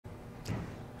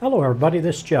Hello everybody,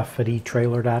 this is Jeff at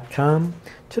etrailer.com.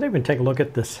 Today we're going to take a look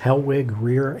at this Hellwig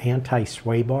rear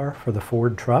anti-sway bar for the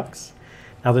Ford trucks.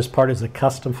 Now this part is a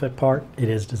custom fit part. It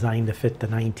is designed to fit the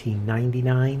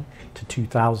 1999 to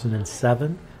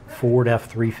 2007 Ford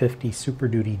F-350 Super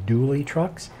Duty dually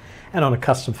trucks. And on a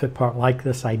custom fit part like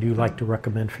this, I do like to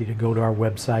recommend for you to go to our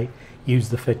website, use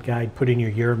the fit guide, put in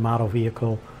your year and model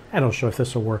vehicle, and it'll show if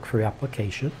this will work for your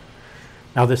application.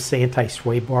 Now this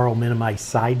anti-sway bar will minimize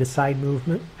side-to-side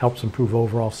movement, helps improve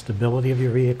overall stability of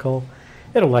your vehicle.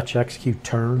 It'll let you execute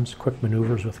turns, quick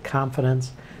maneuvers with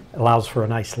confidence, allows for a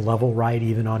nice level ride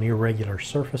even on irregular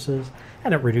surfaces,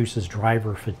 and it reduces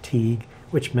driver fatigue,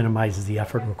 which minimizes the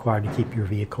effort required to keep your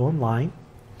vehicle in line.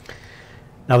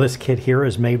 Now this kit here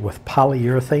is made with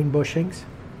polyurethane bushings.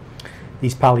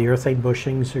 These polyurethane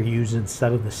bushings are used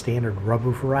instead of the standard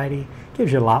rubber variety.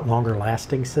 Gives you a lot longer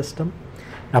lasting system.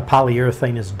 Now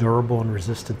polyurethane is durable and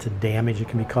resistant to damage. It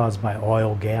can be caused by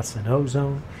oil, gas, and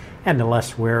ozone. And the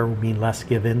less wear will mean less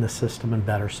give in the system and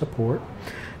better support.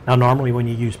 Now normally when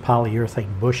you use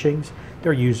polyurethane bushings,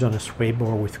 they're used on a sway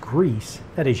bar with grease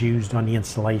that is used on the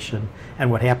insulation. And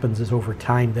what happens is over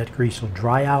time that grease will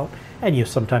dry out and you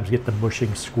sometimes get the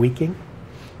bushing squeaking.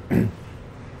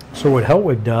 So what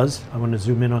Hellwig does, I want to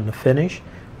zoom in on the finish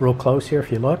real close here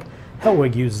if you look.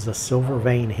 Hellwig uses a silver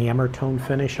vein hammer tone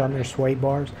finish on their sway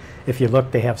bars. If you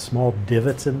look, they have small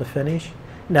divots in the finish,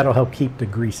 and that'll help keep the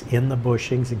grease in the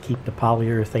bushings and keep the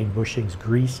polyurethane bushings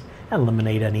greased and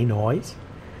eliminate any noise.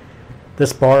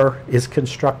 This bar is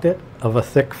constructed of a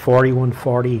thick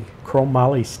 4140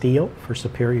 chromoly steel for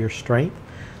superior strength.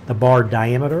 The bar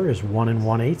diameter is 1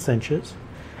 1/8 inches,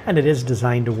 and it is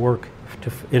designed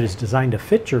to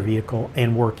fit your vehicle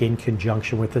and work in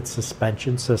conjunction with its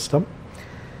suspension system.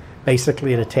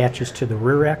 Basically, it attaches to the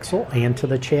rear axle and to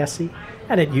the chassis,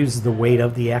 and it uses the weight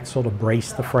of the axle to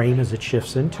brace the frame as it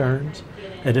shifts and turns.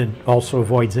 And it also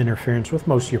avoids interference with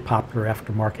most of your popular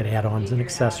aftermarket add-ons and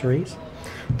accessories.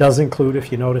 It does include,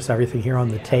 if you notice everything here on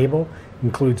the table,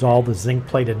 includes all the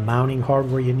zinc-plated mounting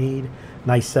hardware you need,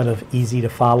 nice set of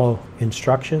easy-to-follow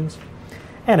instructions.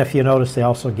 And if you notice, they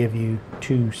also give you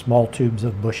 2 small tubes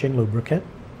of bushing lubricant.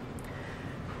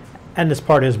 And this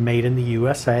part is made in the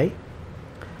USA.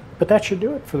 But that should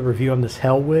do it for the review on this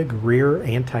Hellwig rear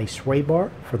anti-sway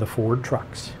bar for the Ford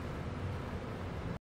trucks.